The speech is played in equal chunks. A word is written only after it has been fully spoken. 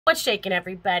What's shaking,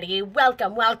 everybody?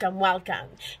 Welcome, welcome, welcome.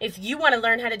 If you want to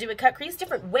learn how to do a cut crease,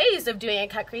 different ways of doing a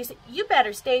cut crease, you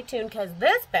better stay tuned because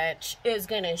this bitch is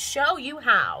going to show you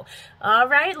how. All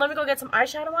right, let me go get some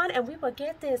eyeshadow on and we will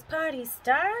get this party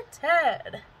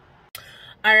started.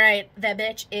 All right, the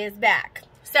bitch is back.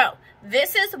 So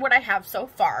this is what I have so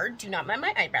far. Do not mind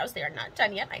my eyebrows. They are not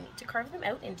done yet. I need to carve them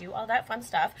out and do all that fun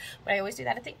stuff, but I always do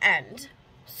that at the end.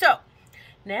 So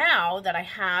now that I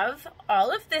have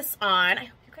all of this on, I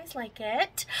hope you guys like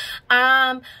it.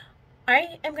 I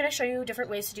am going to show you different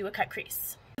ways to do a cut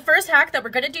crease. The first hack that we're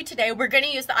going to do today, we're going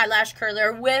to use the eyelash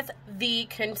curler with the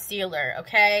concealer,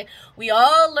 okay? We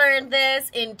all learned this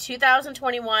in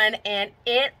 2021 and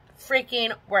it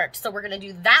freaking worked. So we're going to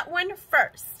do that one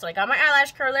first. So I got my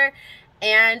eyelash curler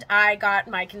and I got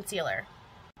my concealer.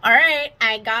 All right,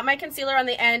 I got my concealer on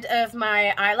the end of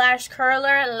my eyelash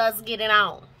curler. Let's get it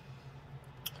on.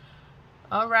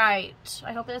 All right,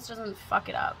 I hope this doesn't fuck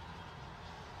it up.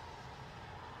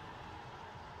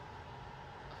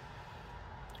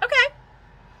 Okay,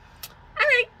 all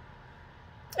right.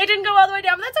 It didn't go all the way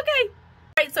down, but that's okay.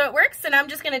 All right, so it works, and I'm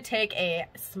just gonna take a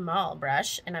small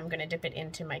brush and I'm gonna dip it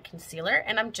into my concealer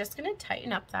and I'm just gonna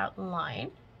tighten up that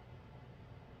line.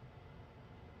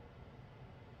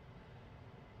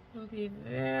 And be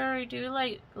very, do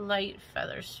light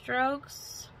feather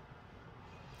strokes.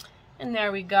 And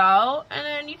there we go. And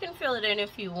then you can fill it in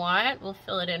if you want. We'll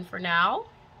fill it in for now.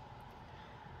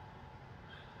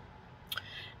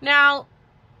 Now,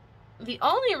 the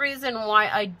only reason why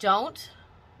I don't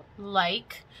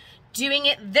like doing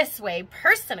it this way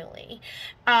personally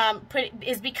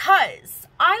is because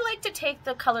I like to take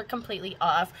the color completely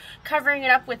off, covering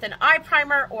it up with an eye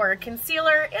primer or a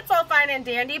concealer. It's all fine and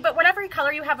dandy, but whatever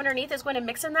color you have underneath is going to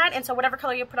mix in that, and so whatever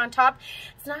color you put on top,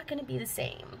 it's not going to be the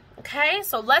same. Okay,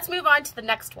 so let's move on to the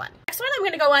next one. Next one, I'm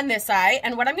going to go on this eye,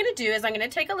 and what I'm going to do is I'm going to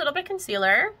take a little bit of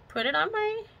concealer, put it on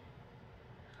my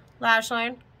lash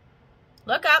line,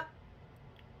 look up.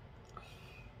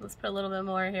 Let's put a little bit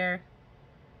more here.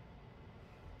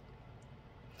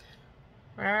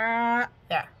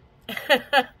 There.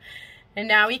 And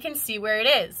now we can see where it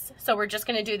is. So we're just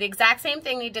going to do the exact same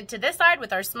thing we did to this side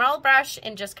with our small brush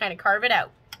and just kind of carve it out.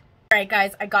 All right,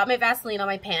 guys, I got my Vaseline on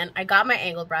my pan. I got my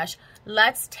angle brush.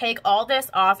 Let's take all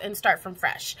this off and start from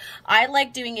fresh. I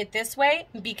like doing it this way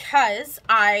because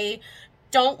I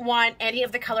don't want any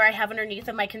of the color I have underneath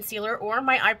of my concealer or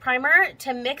my eye primer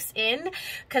to mix in,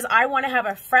 because I want to have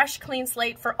a fresh, clean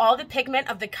slate for all the pigment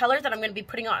of the color that I'm going to be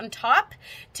putting on top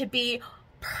to be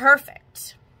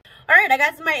perfect. All right, I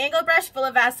got my angle brush full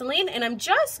of Vaseline, and I'm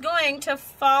just going to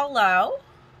follow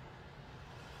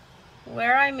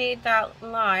where I made that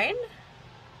line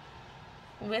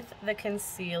with the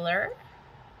concealer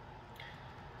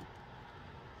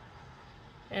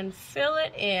and fill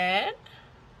it in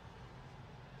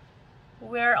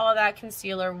where all that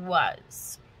concealer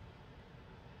was.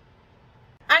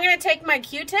 I'm going to take my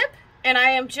Q-tip and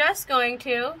I am just going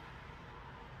to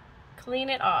clean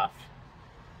it off.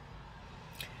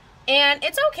 And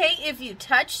it's okay if you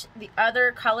touch the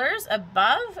other colors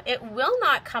above. It will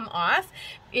not come off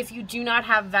if you do not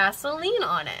have Vaseline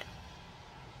on it.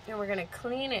 And we're going to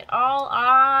clean it all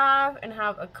off and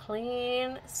have a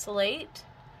clean slate.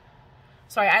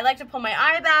 Sorry, I like to pull my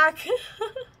eye back.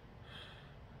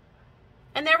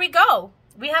 And there we go.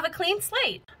 We have a clean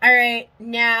slate. All right,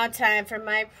 now time for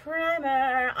my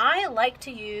primer. I like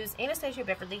to use Anastasia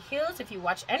Beverly Hills. If you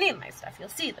watch any of my stuff, you'll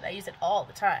see that I use it all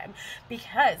the time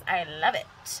because I love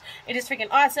it. It is freaking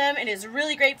awesome. It is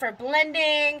really great for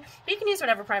blending. You can use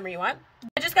whatever primer you want.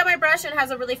 I just got my brush and it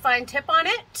has a really fine tip on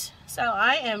it. So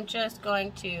I am just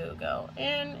going to go in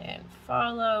and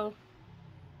follow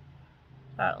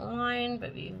that line,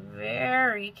 but be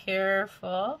very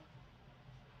careful.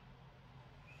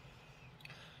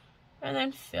 And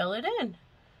then fill it in.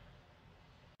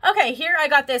 Okay, here I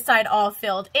got this side all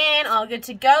filled in, all good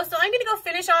to go. So I'm gonna go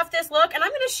finish off this look and I'm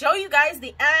gonna show you guys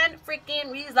the end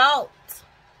freaking result.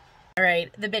 All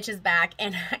right, the bitch is back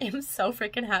and I am so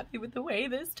freaking happy with the way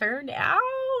this turned out.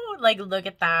 Like, look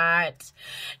at that.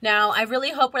 Now, I really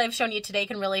hope what I've shown you today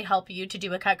can really help you to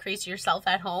do a cut crease yourself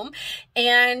at home.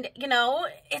 And, you know,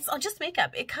 it's just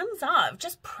makeup. It comes off.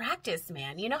 Just practice,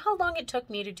 man. You know how long it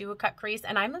took me to do a cut crease?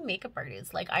 And I'm a makeup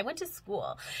artist. Like, I went to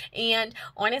school. And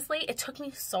honestly, it took me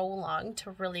so long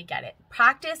to really get it.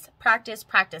 Practice, practice,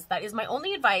 practice. That is my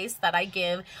only advice that I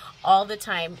give all the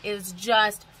time, is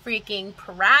just freaking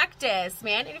practice,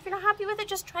 man. And if you're not happy with it,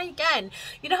 just try again.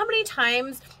 You know how many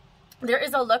times there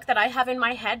is a look that I have in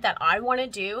my head that I want to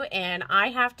do and I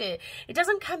have to, it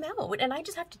doesn't come out and I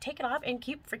just have to take it off and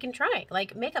keep freaking trying.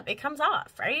 Like makeup, it comes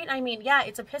off, right? I mean, yeah,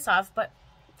 it's a piss off, but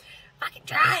fucking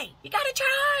try. You gotta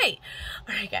try.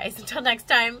 All right, guys, until next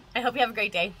time, I hope you have a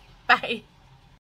great day. Bye.